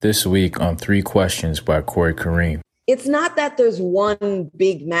This week on Three Questions by Corey Kareem. It's not that there's one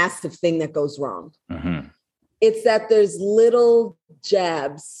big, massive thing that goes wrong. Mm-hmm. It's that there's little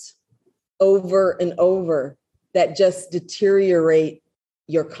jabs over and over that just deteriorate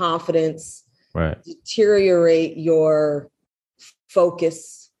your confidence, Right. deteriorate your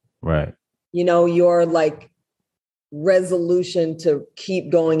focus, Right. your resolution to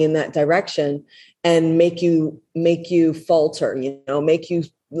keep going in that direction and make you falter, make you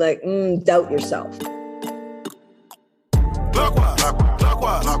doubt yourself.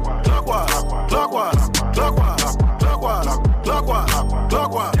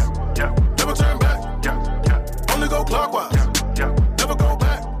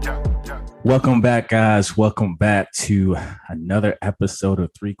 Welcome back, guys. Welcome back to another episode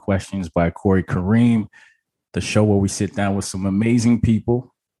of Three Questions by Corey Kareem, the show where we sit down with some amazing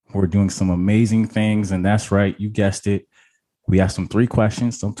people who are doing some amazing things. And that's right. You guessed it. We ask them 3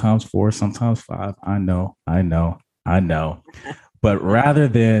 questions, sometimes 4, sometimes 5. I know. But rather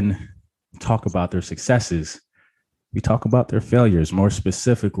than talk about their successes, we talk about their failures, more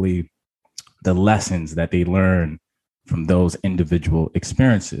specifically, the lessons that they learn from those individual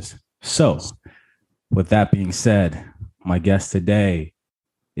experiences. So with that being said, my guest today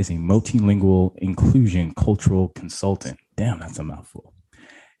is a multilingual inclusion cultural consultant. Damn, that's a mouthful.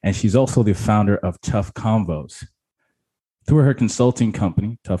 And she's also the founder of Tough Convos. Through her consulting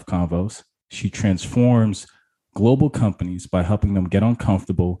company, Tough Convos, she transforms global companies by helping them get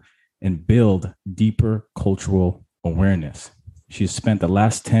uncomfortable and build deeper cultural awareness. She has spent the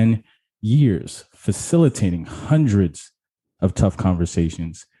last 10 years facilitating hundreds of tough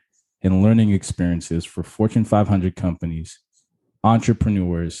conversations and learning experiences for Fortune 500 companies,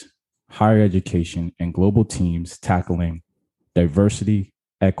 entrepreneurs, higher education, and global teams tackling diversity,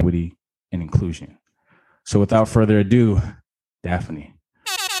 equity, and inclusion. So without further ado, Daphne,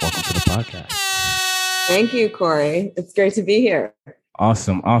 welcome to the podcast. Thank you, Corey. It's great to be here.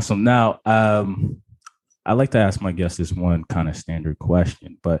 Awesome. Now, I like to ask my guests this one kind of standard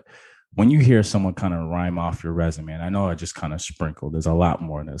question, but when you hear someone kind of rhyme off your resume, and I know I just kind of sprinkled, there's a lot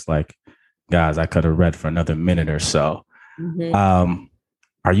more. And it's like, guys, I could have read for another minute or so. Mm-hmm.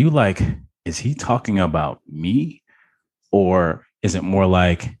 Are you like, is he talking about me? Or is it more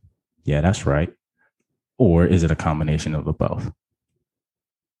like, yeah, that's right? Or is it a combination of the both?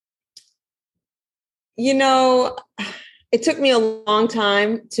 It took me a long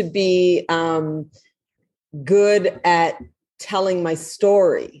time to be good at telling my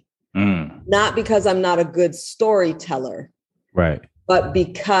story. Not because I'm not a good storyteller, right? But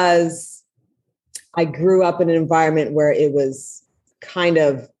because I grew up in an environment where it was kind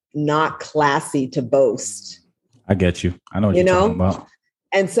of not classy to boast. I get you. I know what you're talking about.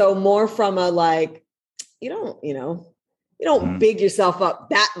 And so more from a you don't big yourself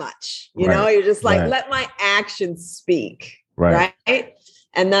up that much. You're just like, let my actions speak. Right.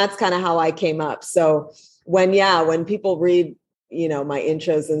 And that's kind of how I came up. So when people read, my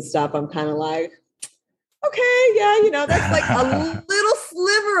intros and stuff, I'm kind of like, okay, yeah, that's like a little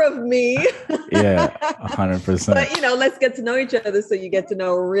sliver of me. Yeah, 100%. But, let's get to know each other so you get to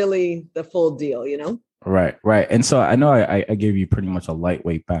know really the full deal, Right. And so I know I gave you pretty much a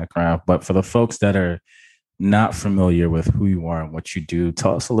lightweight background, but for the folks that are not familiar with who you are and what you do,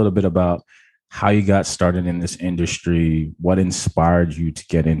 tell us a little bit about how you got started in this industry, what inspired you to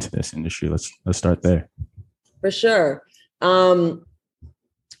get into this industry. Let's start there. For sure.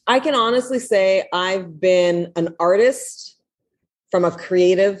 I can honestly say I've been an artist from a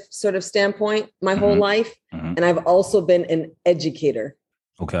creative sort of standpoint my whole life. Mm-hmm. And I've also been an educator.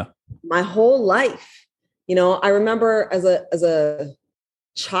 Okay. My whole life. I remember as a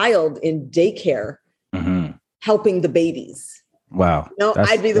child in daycare, mm-hmm. helping the babies. Wow.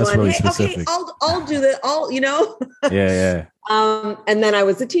 I'd be the one, really okay, I'll do that. Yeah. And then I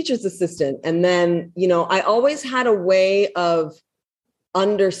was a teacher's assistant. And then, I always had a way of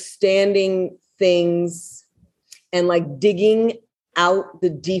understanding things and digging out the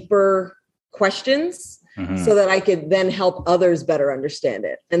deeper questions mm-hmm. so that I could then help others better understand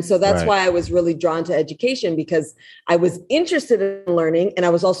it. And so that's why I was really drawn to education, because I was interested in learning and I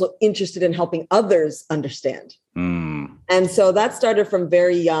was also interested in helping others understand. And so that started from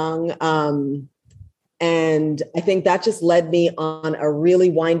very young. And I think that just led me on a really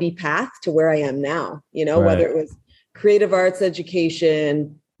windy path to where I am now, whether it was creative arts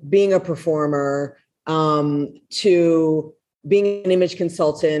education, being a performer, to being an image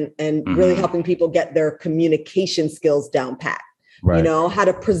consultant and mm-hmm. really helping people get their communication skills down pat, how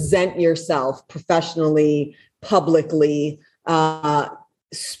to present yourself professionally, publicly,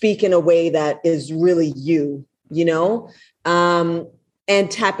 speak in a way that is really you, and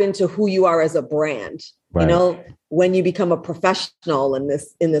tap into who you are as a brand. Right. You know, when you become a professional in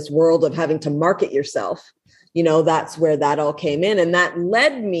this world of having to market yourself, you know, that's where that all came in. And that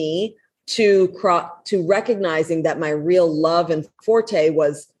led me to recognizing that my real love and forte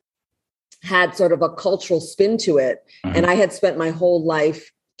had sort of a cultural spin to it. Mm-hmm. And I had spent my whole life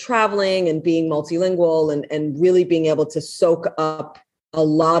traveling and being multilingual and really being able to soak up a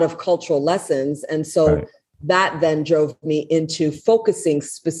lot of cultural lessons. And so that then drove me into focusing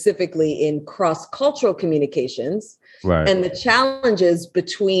specifically in cross-cultural communications and the challenges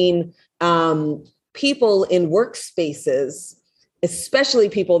between people in workspaces, especially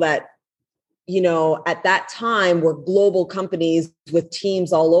people that, you know, at that time were global companies with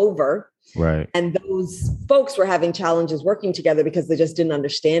teams all over. Right. And those folks were having challenges working together because they just didn't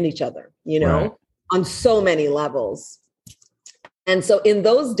understand each other, you know, on so many levels. And so in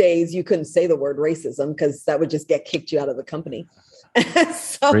those days, you couldn't say the word racism because that would just get kicked you out of the company.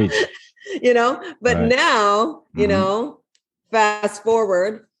 So, you know, but now, you know, fast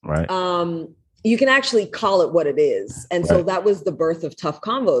forward, you can actually call it what it is. And so that was the birth of Tough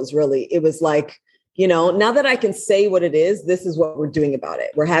Convos, really. It was like, you know, now that I can say what it is, this is what we're doing about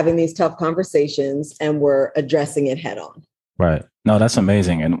it. We're having these tough conversations and we're addressing it head on. Right. No, that's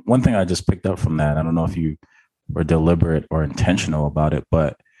amazing. And one thing I just picked up from that, I don't know if you were deliberate or intentional about it,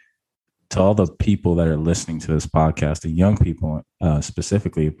 but to all the people that are listening to this podcast, the young people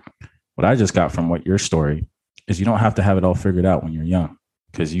specifically, what I just got from what your story is, you don't have to have it all figured out when you're young,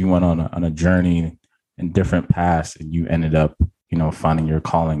 because you went on a journey in different paths and you ended up, you know, finding your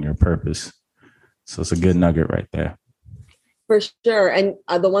calling, your purpose. So it's a good nugget right there. For sure. And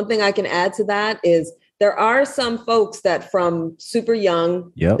the one thing I can add to that is there are some folks that from super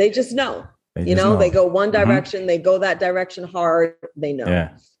young, they just know. They go one direction, they go that direction hard, they know.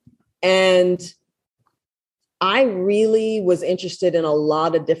 Yeah. And I really was interested in a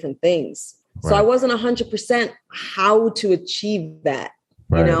lot of different things. So I wasn't 100% how to achieve that,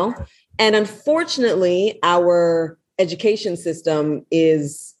 you know? And unfortunately, our education system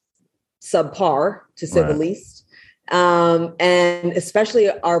is subpar, to say the least. And especially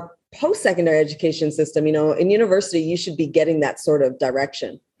our post-secondary education system, you know, in university, you should be getting that sort of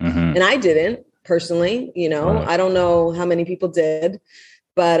direction. Mm-hmm. And I didn't personally, you know, I don't know how many people did,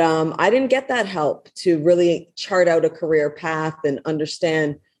 but I didn't get that help to really chart out a career path and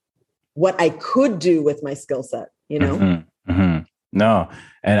understand what I could do with my skill set, you know? Mm-hmm. Mm-hmm. No.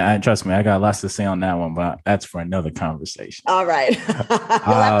 And trust me, I got lots to say on that one, but that's for another conversation. All right.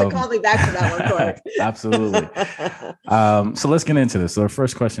 You'll have to call me back for that one, Corey. Absolutely. So let's get into this. So the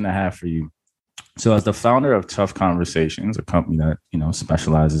first question I have for you. So as the founder of Tough Conversations, a company that, you know,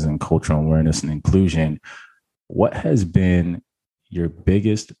 specializes in cultural awareness and inclusion, what has been your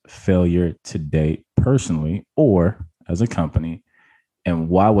biggest failure to date personally or as a company? And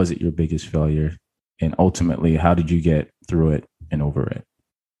why was it your biggest failure? And ultimately, how did you get through it and over it?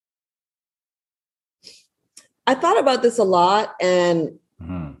 I thought about this a lot, and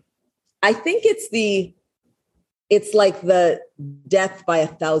I think it's like the death by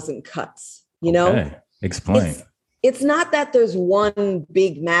 1,000 cuts, you know? Explain. It's not that there's one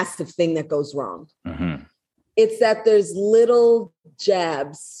big, massive thing that goes wrong. Mm-hmm. It's that there's little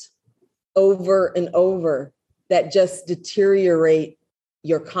jabs over and over that just deteriorate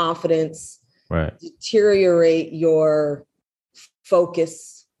your confidence, deteriorate your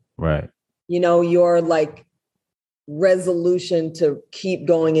focus, you know, your like resolution to keep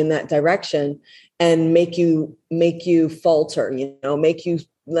going in that direction, and make you falter, you know, make you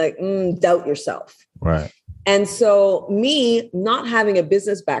like doubt yourself. Right. And so me not having a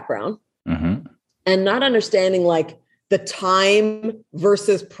business background and not understanding like the time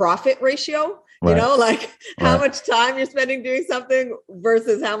versus profit ratio, you know, like how much time you're spending doing something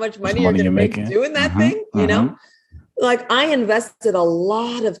versus how much money you're going to make doing that thing, you know, like I invested a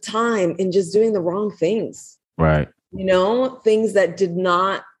lot of time in just doing the wrong things, you know, things that did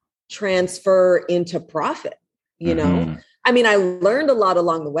not transfer into profit, you know. I mean, I learned a lot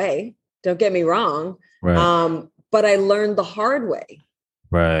along the way, don't get me wrong, but I learned the hard way,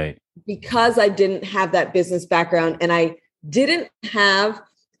 because I didn't have that business background and I didn't have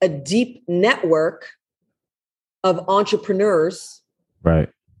a deep network of entrepreneurs,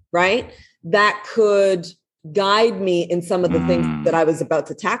 that could guide me in some of the things that I was about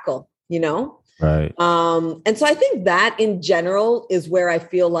to tackle, you know? And so I think that in general is where I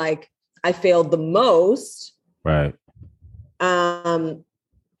feel like I failed the most, in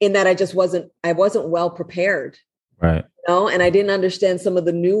that I wasn't well prepared, you know? And I didn't understand some of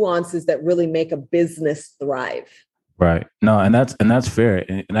the nuances that really make a business thrive. No, and that's fair.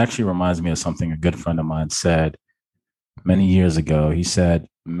 It actually reminds me of something a good friend of mine said many years ago. He said,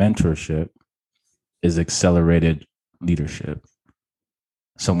 mentorship is accelerated leadership.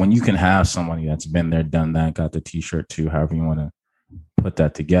 So when you can have somebody that's been there, done that, got the t-shirt too, however you want to put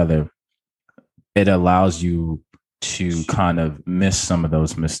that together, it allows you to kind of miss some of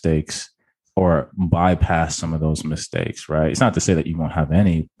those mistakes or bypass some of those mistakes, right? It's not to say that you won't have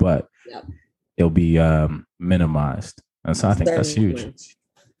any, but it'll be minimized. And so I think that's huge.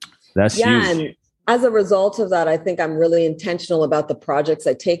 That's huge. And as a result of that, I think I'm really intentional about the projects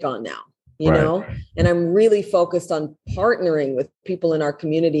I take on now, you know, and I'm really focused on partnering with people in our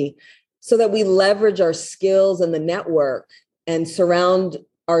community so that we leverage our skills and the network and surround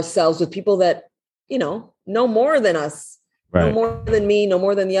ourselves with people that, you know more than us, no more than me, no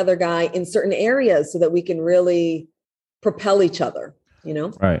more than the other guy in certain areas so that we can really propel each other, you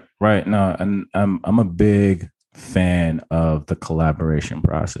know? Right. No, and I'm a big fan of the collaboration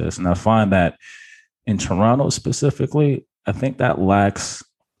process. And I find that in Toronto specifically, I think that lacks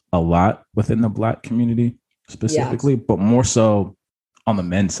a lot within the Black community specifically, but more so on the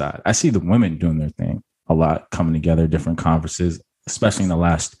men's side. I see the women doing their thing a lot, coming together, different conferences, especially in the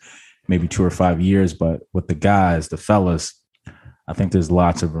last maybe 2 or 5 years. But with the guys, the fellas, I think there's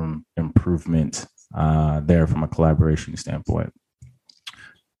lots of improvement there from a collaboration standpoint.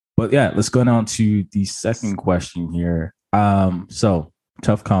 But yeah, let's go down to the second question here. So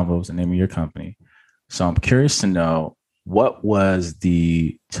Tough Convos, the name of your company. So I'm curious to know, what was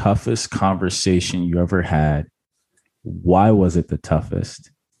the toughest conversation you ever had? Why was it the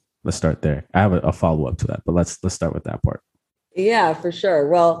toughest? Let's start there. I have a follow-up to that, but let's start with that part. Yeah, for sure.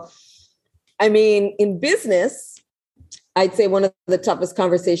 Well, I mean, in business, I'd say one of the toughest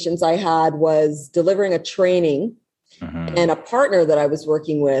conversations I had was delivering a training, and a partner that I was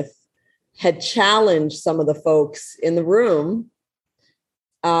working with had challenged some of the folks in the room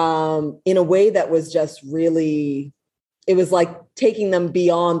in a way that was just really, it was like taking them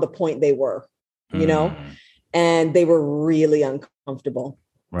beyond the point they were, you know, and they were really uncomfortable.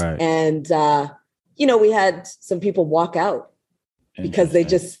 Right. And, we had some people walk out because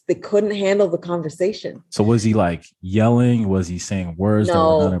they couldn't handle the conversation. So was he like yelling? Was he saying words that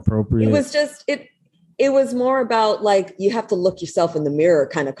were not appropriate? It was just, it was more about like, you have to look yourself in the mirror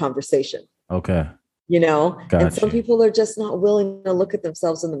kind of conversation. Okay. Gotcha. And some people are just not willing to look at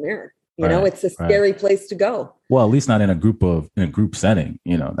themselves in the mirror. You know, it's a scary place to go. Well, at least not in a group setting.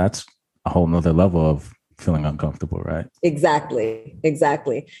 You know, that's a whole nother level of feeling uncomfortable, right? Exactly.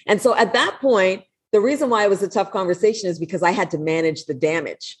 And so at that point, the reason why it was a tough conversation is because I had to manage the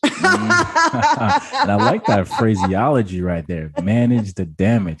damage. And I like that phraseology right there. Manage the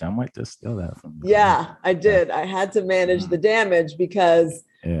damage. I might just steal that from you. Yeah, I did. I had to manage the damage because,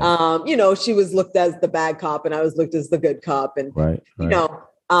 she was looked as the bad cop and I was looked as the good cop. And,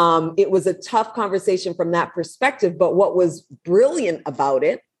 it was a tough conversation from that perspective. But what was brilliant about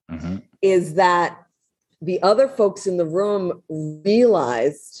it is that the other folks in the room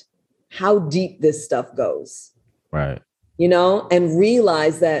realized how deep this stuff goes. Right. And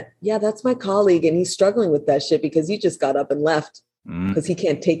realize that, that's my colleague and he's struggling with that shit because he just got up and left because he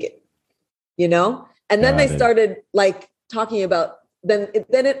can't take it, And then they started like talking about, then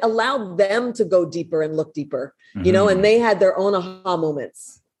it allowed them to go deeper and look deeper, and they had their own aha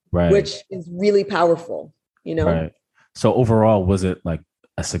moments, which is really powerful, Right. So overall, was it like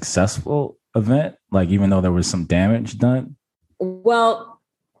a successful event? Like, even though there was some damage done? Well,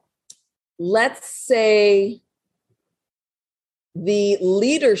 let's say the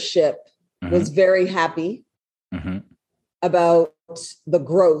leadership was very happy about the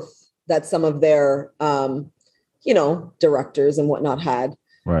growth that some of their, directors and whatnot had.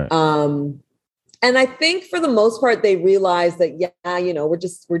 Right. And I think for the most part, they realized that,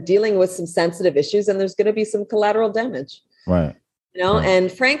 we're dealing with some sensitive issues and there's going to be some collateral damage. Right.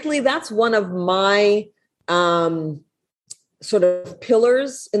 And frankly, that's one of my, sort of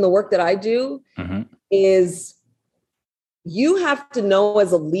pillars in the work that I do is you have to know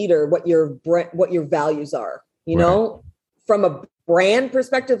as a leader what your values are, know, from a brand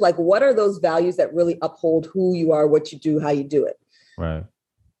perspective, like what are those values that really uphold who you are, what you do, how you do it. Right.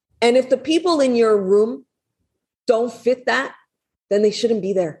 And if the people in your room don't fit that, then they shouldn't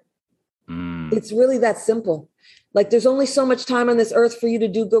be there. It's really that simple. Like there's only so much time on this earth for you to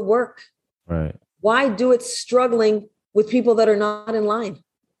do good work. Right. Why do it struggling with people that are not in line?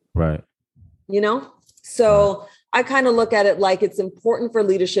 Right. So I kind of look at it like it's important for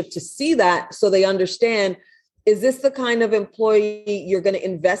leadership to see that so they understand, is this the kind of employee you're going to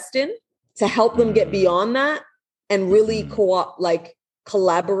invest in to help them get beyond that and really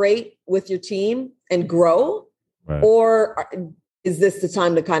collaborate with your team and grow? Right. Or is this the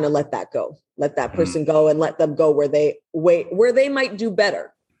time to kind of let that go, let that person go and let them go where they might do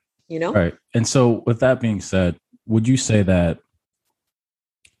better, you know? Right. And so with that being said, would you say that,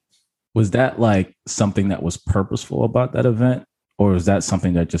 was that like something that was purposeful about that event? Or is that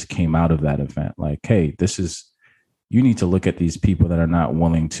something that just came out of that event? Like, hey, you need to look at these people that are not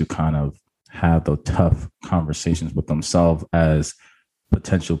willing to kind of have the tough conversations with themselves as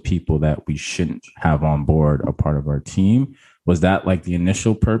potential people that we shouldn't have on board or part of our team. Was that like the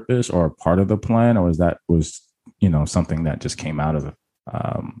initial purpose or a part of the plan? Or was something that just came out of the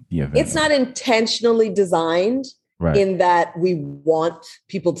event? It's not intentionally designed. Right. In that we want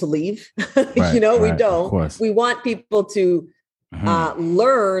people to leave, right, we don't. We want people to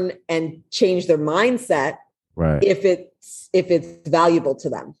learn and change their mindset, right? If it's valuable to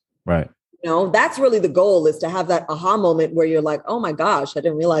them, right? That's really the goal, is to have that aha moment where you're like, oh my gosh, I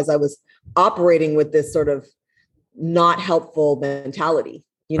didn't realize I was operating with this sort of not helpful mentality,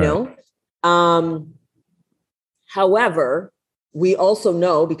 However, we also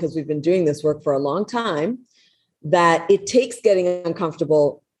know, because we've been doing this work for a long time, that it takes getting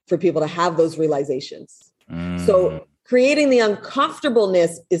uncomfortable for people to have those realizations. So creating the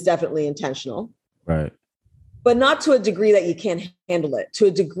uncomfortableness is definitely intentional. Right. But not to a degree that you can't handle it, to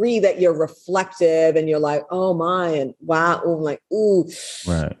a degree that you're reflective and you're like, oh my, and wow, I'm like, ooh.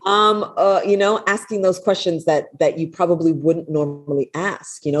 Right. Asking those questions that you probably wouldn't normally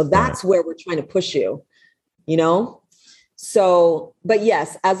ask, that's where we're trying to push you, So, but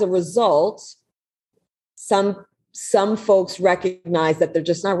yes, as a result, some folks recognize that they're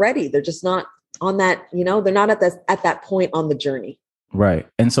just not ready. They're just not on that, they're not at that point on the journey. Right.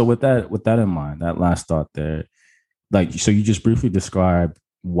 And so with that in mind, that last thought there, like, so you just briefly described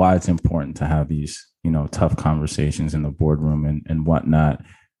why it's important to have these, tough conversations in the boardroom and whatnot.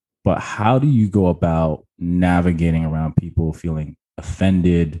 But how do you go about navigating around people feeling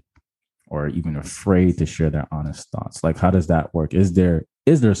offended or even afraid to share their honest thoughts? Like, how does that work? Is there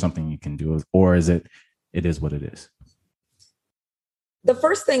something you can do, or is it is what it is? The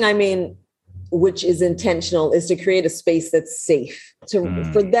first thing, which is intentional, is to create a space that's safe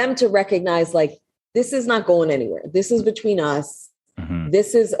for them to recognize, like, this is not going anywhere. This is between us. Mm-hmm.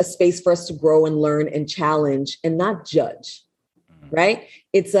 This is a space for us to grow and learn and challenge and not judge. Right?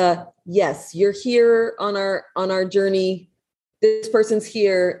 It's yes, you're here on our journey. This person's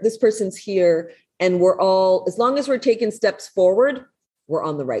here. And we're all, as long as we're taking steps forward, we're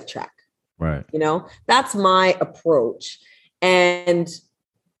on the right track. Right. That's my approach. And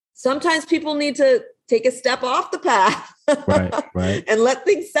sometimes people need to take a step off the path, right. And let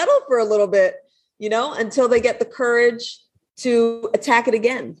things settle for a little bit, until they get the courage to attack it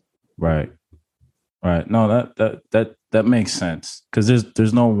again. Right. Right. No, that makes sense. Because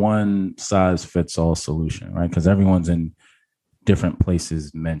there's no one size fits all solution, right? Because everyone's in different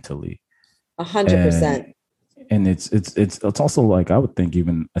places mentally. 100%. And it's also, like, I would think,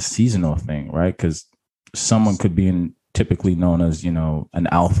 even a seasonal thing, right? Because someone could be typically known as, an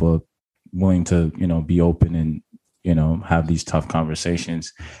alpha, willing to, be open and, have these tough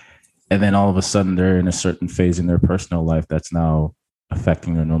conversations. And then all of a sudden they're in a certain phase in their personal life that's now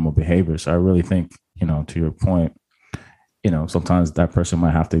affecting their normal behavior. So I really think, to your point, sometimes that person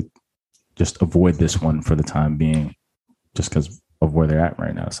might have to just avoid this one for the time being, just because of where they're at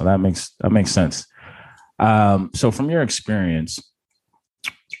right now. So that makes sense. So from your experience,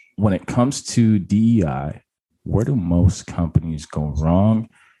 when it comes to DEI, where do most companies go wrong?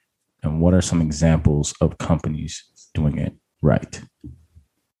 And what are some examples of companies doing it right?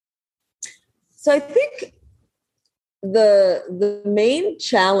 So I think the main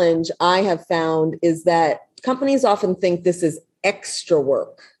challenge I have found is that companies often think this is extra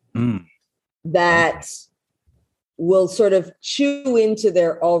work that will sort of chew into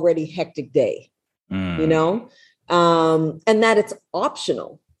their already hectic day. And that it's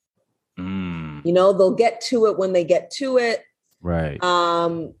optional. They'll get to it when they get to it. Right.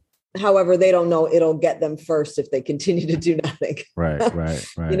 However, they don't know it'll get them first if they continue to do nothing. Right.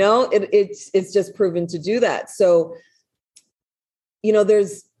 It's just proven to do that. So,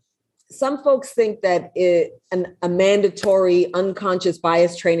 there's some folks think that a mandatory unconscious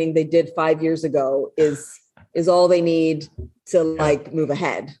bias training they did 5 years ago is all they need to move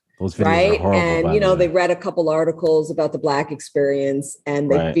ahead. Those videos are horrible, and, they read a couple articles about the Black experience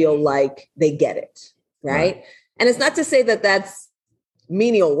and they feel like they get it. Right. And it's not to say that that's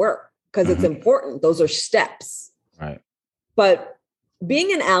menial work, because it's important. Those are steps. Right. But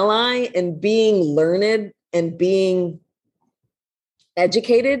being an ally and being learned and being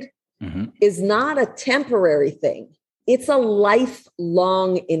educated is not a temporary thing. It's a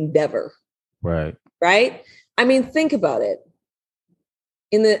lifelong endeavor. Right. Right. I mean, think about it.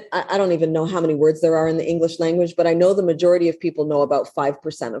 I don't even know how many words there are in the English language, but I know the majority of people know about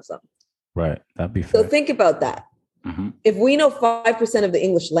 5% of them. Right. That'd be fair. So think about that. If we know 5% of the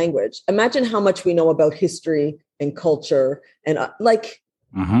English language, imagine how much we know about history and culture and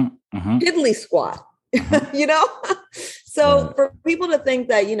diddly squat, you know? So for people to think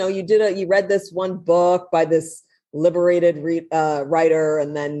that, you know, you read this one book by this liberated writer,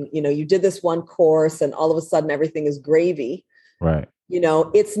 and then, you know, you did this one course and all of a sudden everything is gravy. Right. You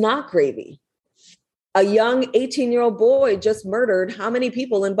know, it's not gravy. A young 18-year-old boy just murdered how many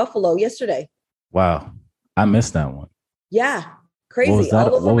people in Buffalo yesterday? Wow. I missed that one. Yeah. Crazy. What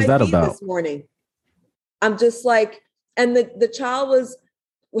was that about? This morning. I'm just like, and the child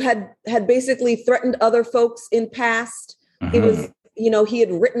had basically threatened other folks in past. It was, you know, he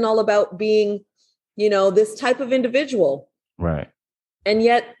had written all about being, you know, this type of individual. Right. And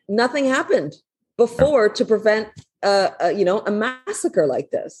yet nothing happened before to prevent a massacre like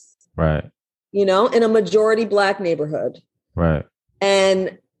this. Right. You know, in a majority Black neighborhood. Right.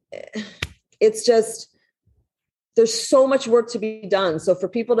 And it's just, there's so much work to be done. So for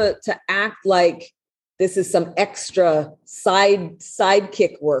people to act like this is some extra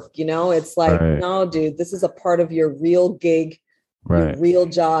sidekick work, you know, it's like, no, dude, this is a part of your real gig, your real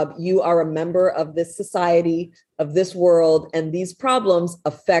job. You are a member of this society, of this world, and these problems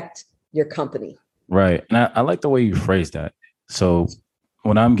affect your company. Right. And I like the way you phrase that. So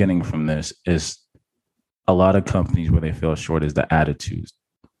what I'm getting from this is a lot of companies where they feel short is the attitudes,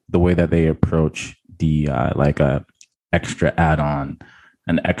 the way that they approach DEI, like a extra add-on,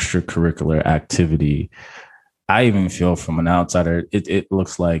 an extracurricular activity. I even feel from an outsider, it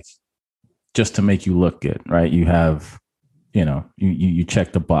looks like just to make you look good, right? You have, you know, you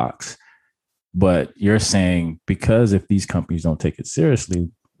check the box, but you're saying because if these companies don't take it seriously,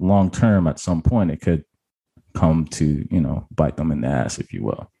 long term, at some point, it could come to, you know, bite them in the ass, if you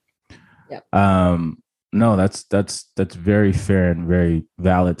will. Yeah. No, that's very fair and very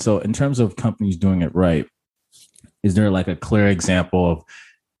valid. So in terms of companies doing it right, is there like a clear example of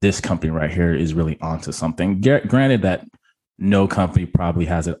this company right here is really onto something? Granted that no company probably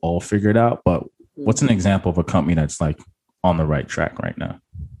has it all figured out, but what's an example of a company that's like on the right track right now,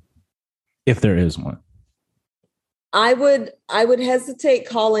 if there is one? I would hesitate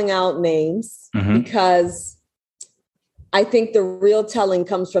calling out names because I think the real telling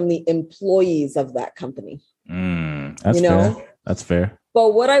comes from the employees of that company. That's fair. That's fair.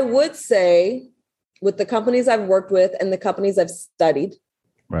 But what I would say with the companies I've worked with and the companies I've studied,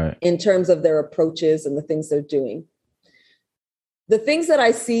 right, in terms of their approaches and the things they're doing, the things that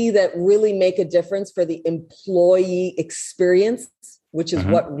I see that really make a difference for the employee experience, which is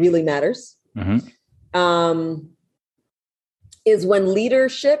what really matters, is when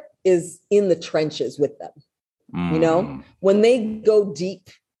leadership is in the trenches with them. You know, when they go deep,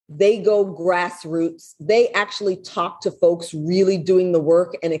 they go grassroots, they actually talk to folks really doing the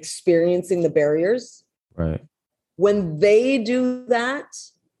work and experiencing the barriers. Right. When they do that,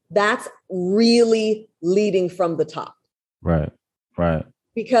 that's really leading from the top. Right. Right.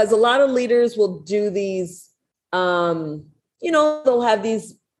 Because a lot of leaders will do these, you know, they'll have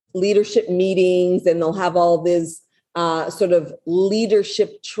these leadership meetings and they'll have all this sort of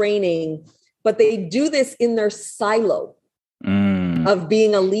leadership training, but they do this in their silo of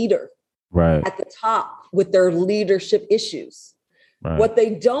being a leader at the top with their leadership issues. Right. What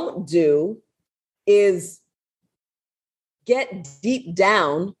they don't do is get deep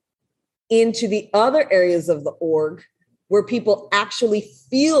down into the other areas of the org where people actually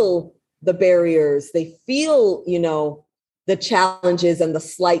feel the barriers. They feel, you know, the challenges and the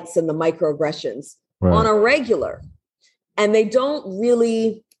slights and the microaggressions on a regular. And they don't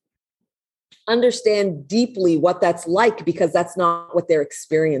really understand deeply what that's like because that's not what they're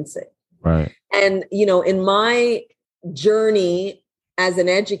experiencing. Right. And, you know, in my journey as an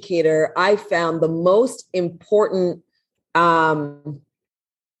educator, I found the most important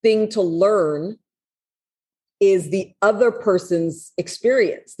thing to learn is the other person's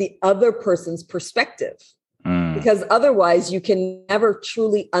experience, the other person's perspective, because otherwise you can never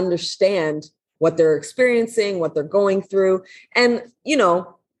truly understand what they're experiencing, what they're going through. And, you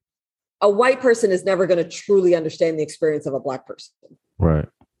know, a white person is never going to truly understand the experience of a Black person. Right.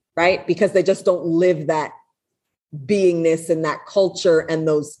 Right. Because they just don't live that beingness and that culture and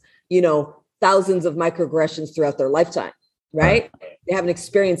those, you know, thousands of microaggressions throughout their lifetime. Right. They haven't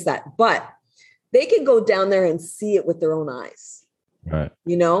experienced that, but they can go down there and see it with their own eyes. Right.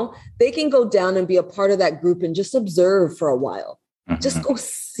 You know, they can go down and be a part of that group and just observe for a while. Just go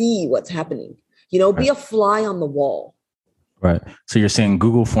see what's happening. You know, be a fly on the wall. Right. So you're saying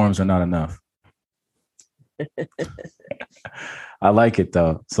Google Forms are not enough? I like it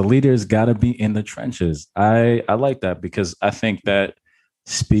though. So leaders got to be in the trenches. I like that because I think that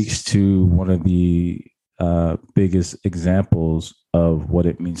speaks to one of the biggest examples of what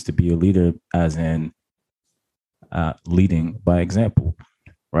it means to be a leader, as in leading by example,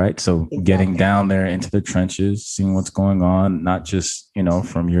 right? So getting down there into the trenches, seeing what's going on, not just,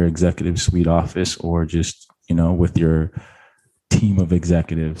 from your executive suite office or just, with your team of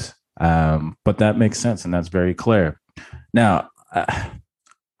executives. But that makes sense. And that's very clear. Now,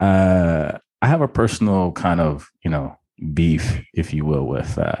 I have a personal kind of, beef, if you will,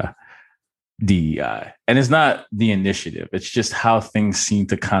 with DEI. And it's not the initiative. It's just how things seem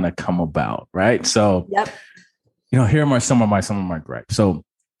to kind of come about, right? So, here are some of my gripes. So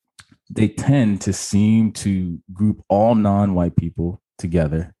they tend to seem to group all non-white people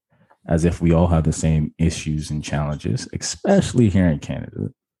together as if we all have the same issues and challenges, especially here in Canada.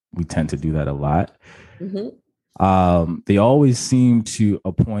 We tend to do that a lot. They always seem to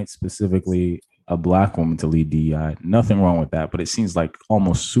appoint specifically a Black woman to lead DEI. Nothing wrong with that, but it seems like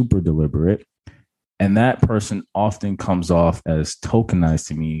almost super deliberate. And that person often comes off as tokenized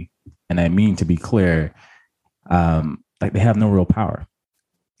to me. And I mean, to be clear, like they have no real power.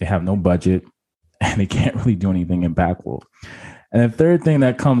 They have no budget and they can't really do anything impactful. And the third thing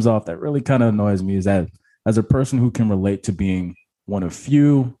that comes off that really kind of annoys me is that as a person who can relate to being one of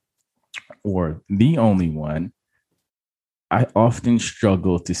few or the only one, I often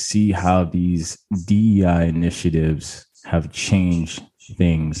struggle to see how these DEI initiatives have changed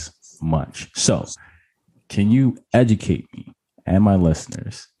things much. So can you educate me and my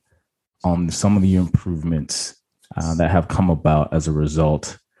listeners on some of the improvements that have come about as a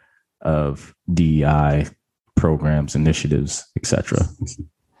result of DEI programs, initiatives, etc.?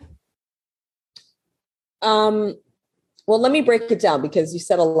 Well, let me break it down because you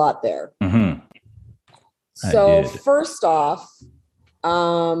said a lot there. So first off,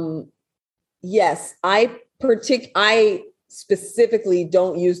 yes, I specifically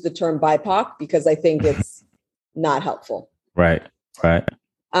don't use the term BIPOC because I think it's not helpful. Right. For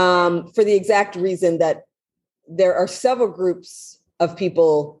the exact reason that there are several groups of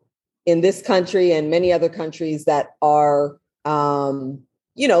people in this country and many other countries that are,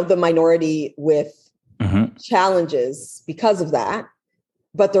 the minority with challenges because of that,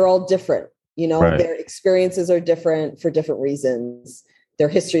 but they're all different. Their experiences are different for different reasons. Their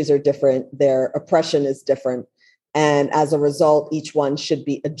histories are different. Their oppression is different. And as a result, each one should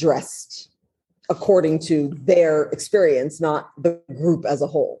be addressed according to their experience, not the group as a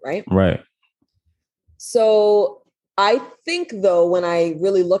whole, right? Right. So I think, though, when I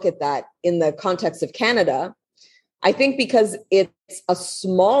really look at that in the context of Canada, I think because it's a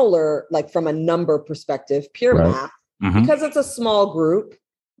smaller, like from a number perspective, pure math, because it's a small group,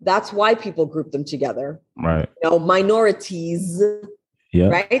 that's why people group them together. Right. Minorities,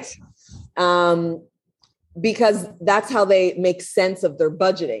 right? Because that's how they make sense of their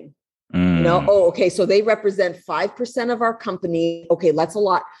budgeting. So they represent 5% of our company. Okay, let's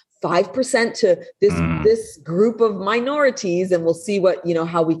allot 5% to this group of minorities, and we'll see what,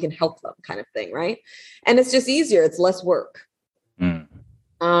 how we can help them, kind of thing, right? And it's just easier. It's less work. So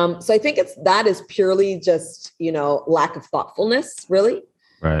I think that is purely just, lack of thoughtfulness, really.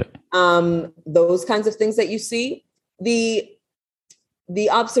 Right. Those kinds of things that you see. The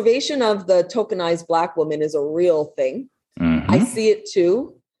observation of the tokenized Black woman is a real thing. I see it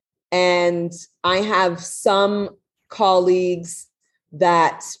too. And I have some colleagues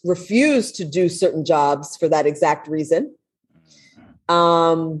that refuse to do certain jobs for that exact reason.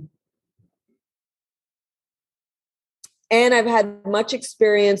 And I've had much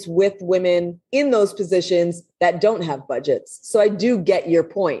experience with women in those positions that don't have budgets. So I do get your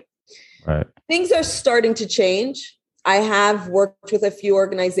point. Right. Things are starting to change. I have worked with a few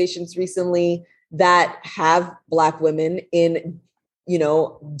organizations recently that have Black women in,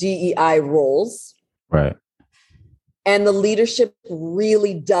 DEI roles. Right. And the leadership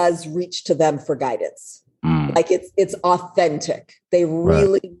really does reach to them for guidance. Like it's authentic. They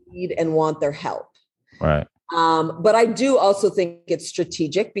really need and want their help. Right. But I do also think it's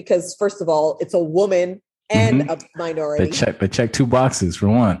strategic because, first of all, it's a woman and a minority. They check two boxes for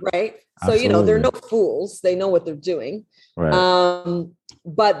one. Right. So, they're no fools. They know what they're doing. Right.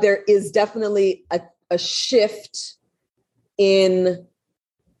 But there is definitely a shift in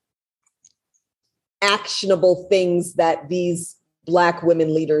actionable things that these Black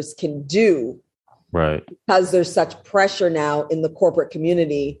women leaders can do. Right. Because there's such pressure now in the corporate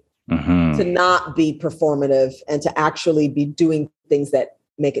community to not be performative and to actually be doing things that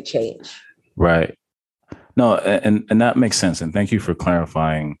make a change. Right. No, and that makes sense. And thank you for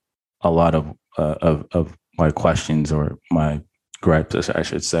clarifying a lot of questions or my gripes, I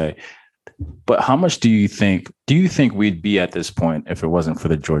should say. But how much do you think we'd be at this point if it wasn't for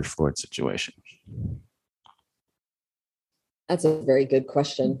the George Floyd situation? That's a very good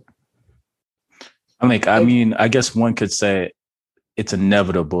question. I guess one could say it's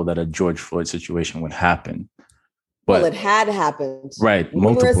inevitable that a George Floyd situation would happen. But it had happened. Right.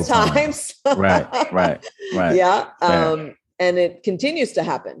 Numerous times. Right. Yeah. And it continues to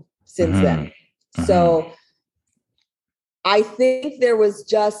happen since then. Mm-hmm. So I think there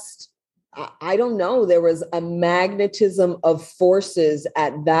was I don't know, there was a magnetism of forces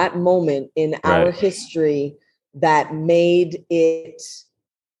at that moment in our history that made it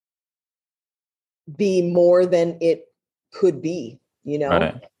be more than it could be,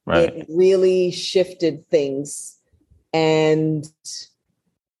 Right. It really shifted things and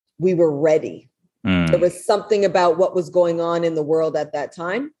we were ready. There was something about what was going on in the world at that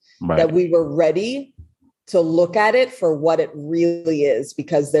time that we were ready to look at it for what it really is,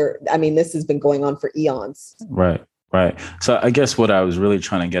 because this has been going on for eons. Right. So I guess what I was really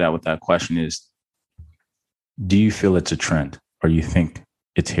trying to get at with that question is, do you feel it's a trend or you think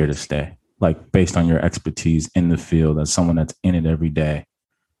it's here to stay? Like, based on your expertise in the field as someone that's in it every day,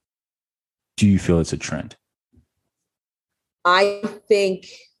 do you feel it's a trend? I think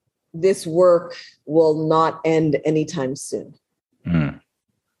this work will not end anytime soon.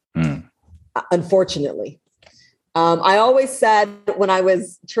 Unfortunately. I always said when I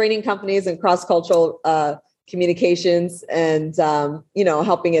was training companies in cross-cultural communications and,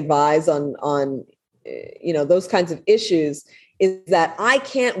 helping advise on those kinds of issues, is that I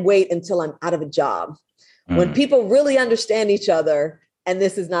can't wait until I'm out of a job when people really understand each other and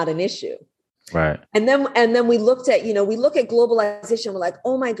this is not an issue. Right. And then we look at globalization. We're like,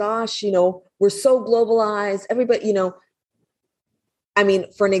 oh my gosh, we're so globalized. Everybody,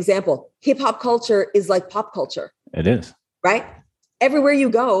 for an example, hip hop culture is like pop culture. It is. Right. Everywhere you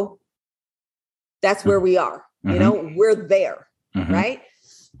go, that's where we are. We're there. Right.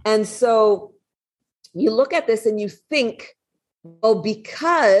 And so you look at this and you think, well,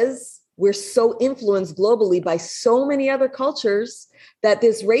 because we're so influenced globally by so many other cultures, that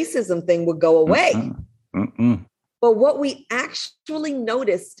this racism thing would go away. But what we actually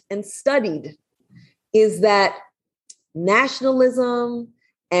noticed and studied is that nationalism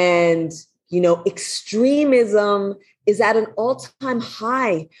and, extremism is at an all-time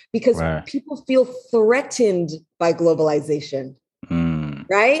high because people feel threatened by globalization.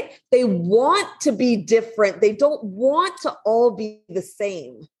 Right? They want to be different. They don't want to all be the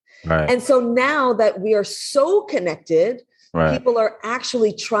same. Right. And so now that we are so connected, people are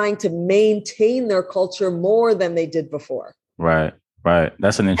actually trying to maintain their culture more than they did before. Right.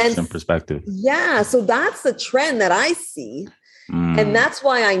 That's an interesting perspective. Yeah. So that's the trend that I see. And that's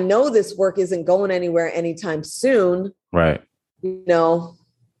why I know this work isn't going anywhere anytime soon. Right.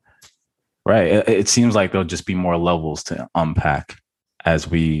 Right. It seems like there'll just be more levels to unpack as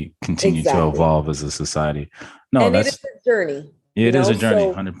we continue to evolve as a society. No, and it's a journey. It is a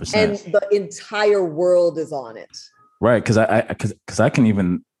journey, 100%. And the entire world is on it. Right. Because I can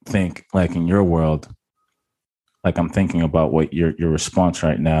even think, like, in your world, like, I'm thinking about what your response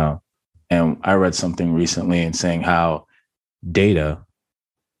right now. And I read something recently and saying how data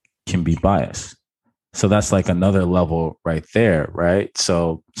can be biased. So that's like another level right there. Right.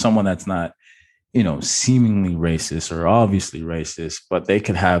 So someone that's not, seemingly racist or obviously racist, but they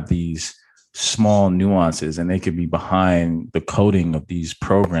could have these small nuances and they could be behind the coding of these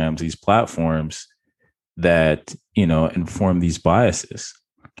programs, these platforms that, inform these biases.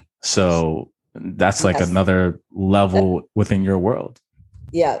 So that's like another level within your world.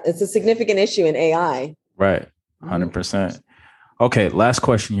 Yeah. It's a significant issue in AI. Right. 100%. Okay. Last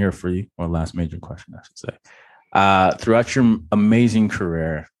question here for you, or last major question, I should say. Throughout your amazing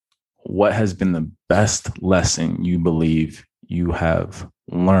career, what has been the best lesson you believe you have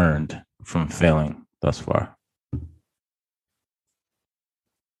learned from failing thus far?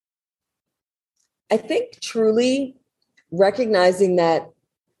 I think truly recognizing that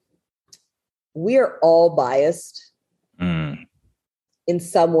we are all biased in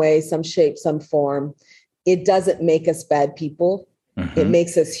some way, some shape, some form. It doesn't make us bad people. It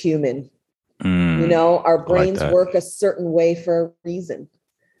makes us human. Our brains work a certain way for a reason.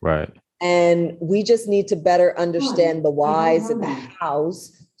 Right. And we just need to better understand the whys and the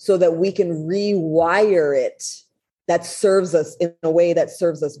hows so that we can rewire it that serves us in a way that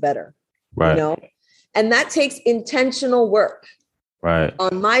serves us better. Right. And that takes intentional work. Right.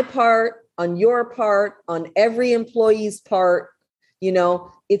 On my part, on your part, on every employee's part,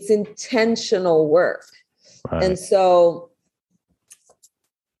 it's intentional work. Right. And so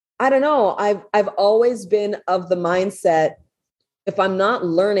I don't know. I've always been of the mindset, if I'm not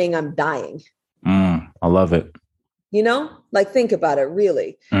learning, I'm dying. I love it. You know, like think about it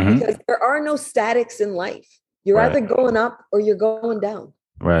really, because there are no statics in life. You're either going up or you're going down.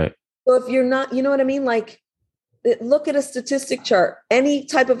 Right. So if you're not, you know what I mean? Like look at a statistic chart, any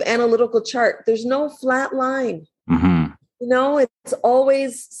type of analytical chart, there's no flat line. You know, it's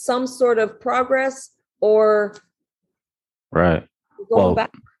always some sort of progress or going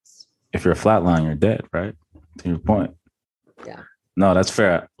backwards. If you're a flat line, you're dead, right? To your point. Yeah. No, that's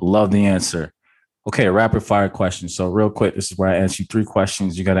fair. Love the answer. Okay, rapid fire question. So real quick, this is where I ask you 3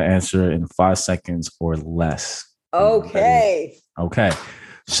 questions. You got to answer in 5 seconds or less. Okay. Okay.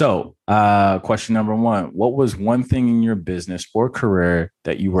 So question number 1, what was one thing in your business or career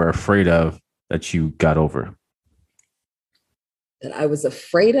that you were afraid of that you got over? That I was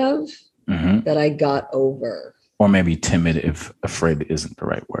afraid of that I got over. Or maybe timid if afraid isn't the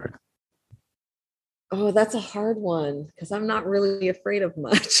right word. Oh, that's a hard one because I'm not really afraid of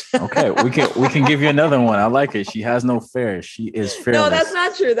much. Okay, we can give you another one. I like it. She has no fear. She is fearless. No, that's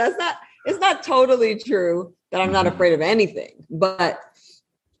not true. It's not totally true that I'm not afraid of anything. But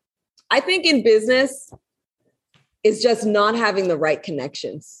I think in business, it's just not having the right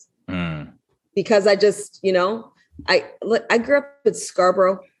connections. Because I just, you know, I grew up in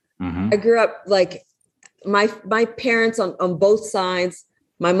Scarborough. I grew up like my parents on both sides.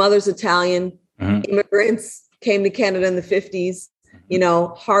 My mother's Italian. Immigrants came to Canada in the 50s, you know,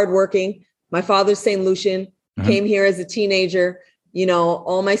 hardworking. My father's St. Lucian, came here as a teenager, you know,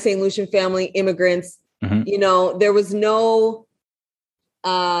 all my St. Lucian family, immigrants, you know, there was no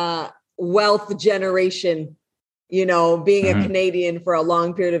wealth generation, you know, being a Canadian for a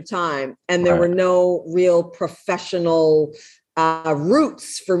long period of time. And there were no real professional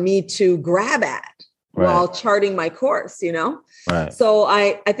roots for me to grab at. While charting my course, you know? So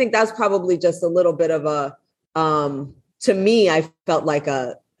I think that's probably just a little bit of a, to me, I felt like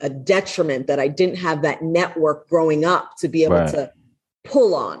a detriment that I didn't have that network growing up to be able to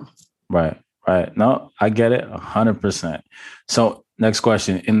pull on. Right. No, I get it 100%. So next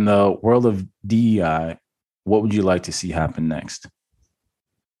question, in the world of DEI, what would you like to see happen next?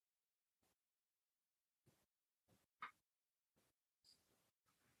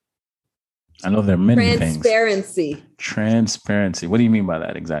 I know there are many things. Transparency. What do you mean by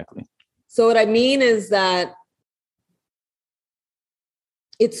that exactly? So what I mean is that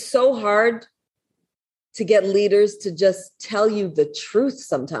it's so hard to get leaders to just tell you the truth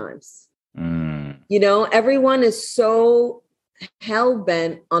sometimes. You know, everyone is so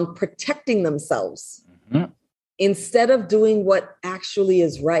hell-bent on protecting themselves instead of doing what actually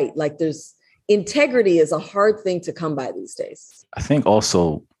is right. Like integrity is a hard thing to come by these days. I think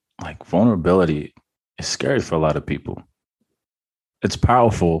also like vulnerability is scary for a lot of people. It's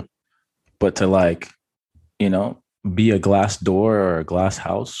powerful, but to like, you know, be a glass door or a glass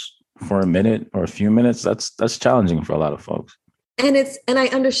house for a minute or a few minutes, that's challenging for a lot of folks. And I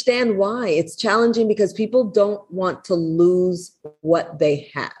understand why it's challenging because people don't want to lose what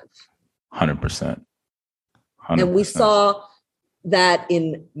they have. 100%. And we saw that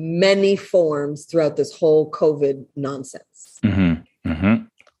in many forms throughout this whole COVID nonsense.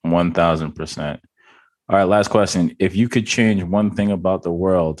 1000%. All right, last question. If you could change one thing about the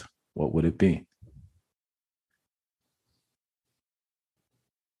world, what would it be?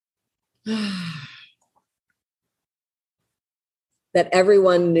 That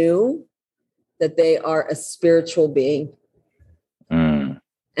everyone knew that they are a spiritual being.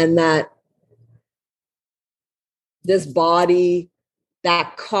 And that this body,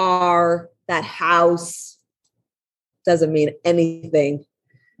 that car, that house doesn't mean anything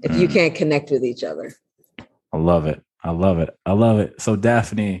if you can't connect with each other. I love it. So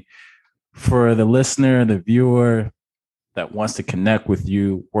Daphne, for the listener, the viewer that wants to connect with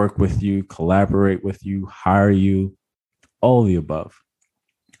you, work with you, collaborate with you, hire you, all of the above,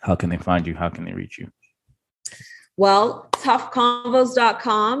 how can they find you? How can they reach you? Well,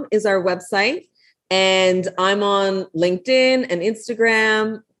 toughconvos.com is our website. And I'm on LinkedIn and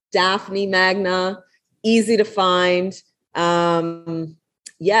Instagram, Daphne Magna, easy to find.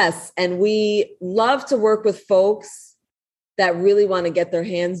 Yes. And we love to work with folks that really want to get their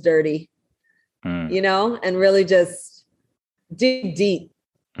hands dirty, you know, and really just dig deep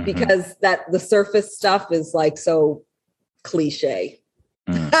because the surface stuff is like so cliche.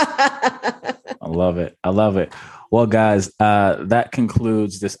 I love it. Well, guys, that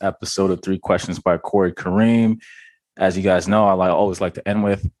concludes this episode of 3 Questions by Corey Kareem. As you guys know, I always like to end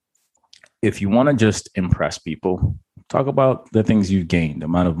with, if you want to just impress people, talk about the things you've gained, the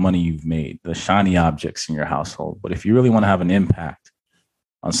amount of money you've made, the shiny objects in your household. But if you really want to have an impact,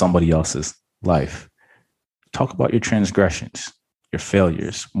 on somebody else's life. Talk about your transgressions, your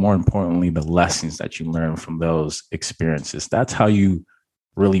failures, more importantly, the lessons that you learn from those experiences. That's how you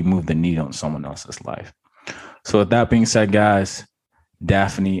really move the needle in someone else's life. So with that being said, guys,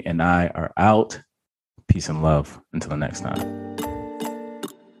 Daphne and I are out. Peace and love. Until the next time.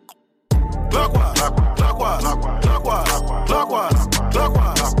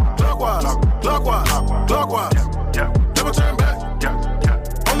 Clockwise. Never turn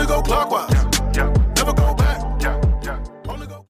back. Only go clockwise.